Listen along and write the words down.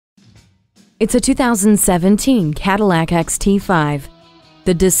It's a 2017 Cadillac XT5.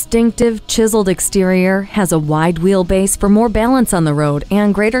 The distinctive, chiseled exterior has a wide wheelbase for more balance on the road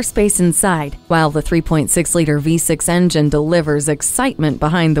and greater space inside, while the 3.6-liter V6 engine delivers excitement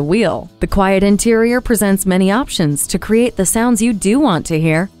behind the wheel. The quiet interior presents many options to create the sounds you do want to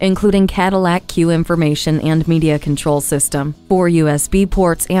hear, including Cadillac CUE information and media control system, 4 USB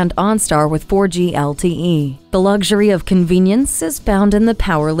ports, and OnStar with 4G LTE. The luxury of convenience is found in the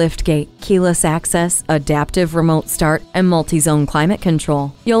power liftgate, keyless access, adaptive remote start, and multi-zone climate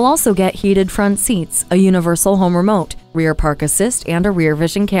control. You'll also get heated front seats, a universal home remote, rear park assist, and a rear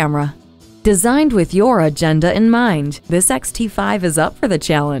vision camera. Designed with your agenda in mind, this XT5 is up for the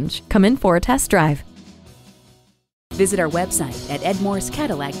challenge. Come in for a test drive. Visit our website at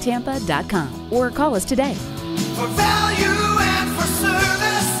edmorsecadillactampa.com or call us today. For value.